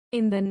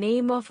In the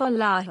name of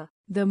Allah,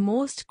 the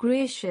most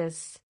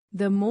gracious,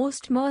 the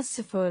most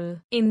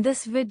merciful. In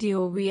this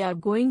video we are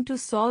going to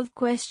solve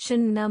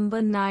question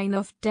number 9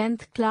 of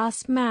 10th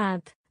class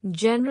math,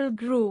 general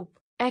group,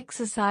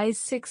 exercise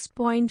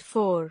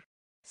 6.4.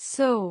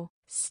 So,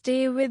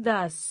 stay with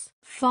us.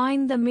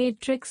 Find the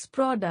matrix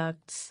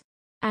products.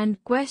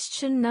 And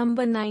question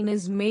number 9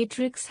 is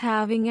matrix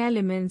having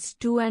elements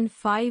 2 and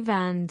 5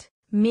 and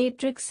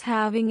matrix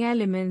having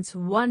elements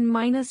 1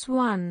 minus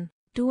 1,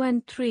 2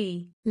 and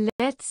 3.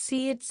 Let's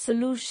see its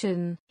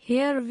solution.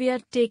 Here we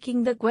are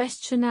taking the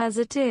question as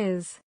it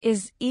is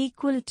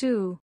equal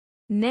to.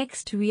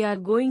 Next we are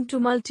going to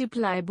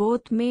multiply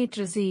both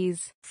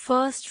matrices.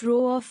 First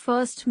row of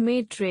first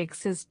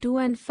matrix is 2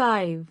 and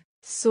 5.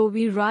 So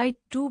we write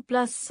 2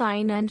 plus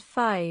sign and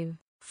 5.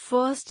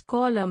 First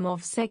column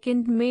of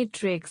second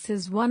matrix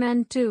is 1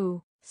 and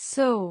 2.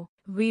 So,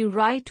 we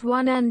write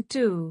 1 and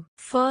 2.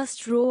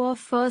 First row of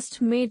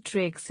first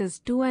matrix is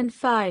 2 and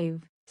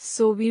 5.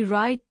 So we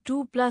write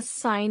 2 plus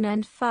sign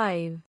and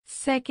 5.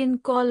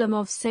 Second column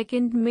of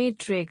second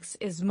matrix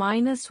is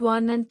minus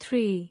 1 and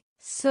 3.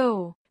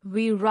 So,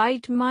 we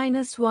write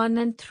minus 1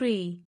 and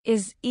 3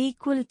 is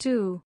equal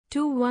to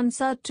 2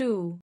 ones are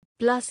 2.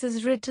 Plus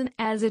is written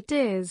as it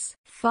is,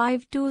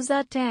 5 twos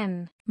are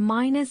 10,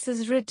 minus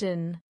is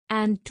written,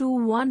 and 2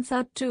 ones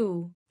are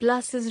 2,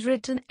 plus is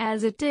written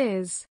as it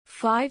is,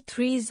 5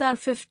 threes are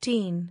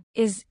 15,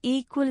 is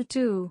equal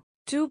to,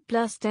 2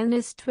 plus 10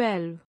 is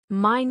 12,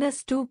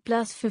 minus 2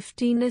 plus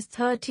 15 is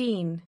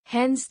 13,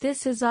 hence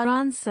this is our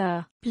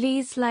answer.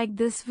 Please like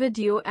this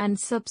video and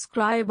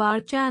subscribe our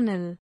channel.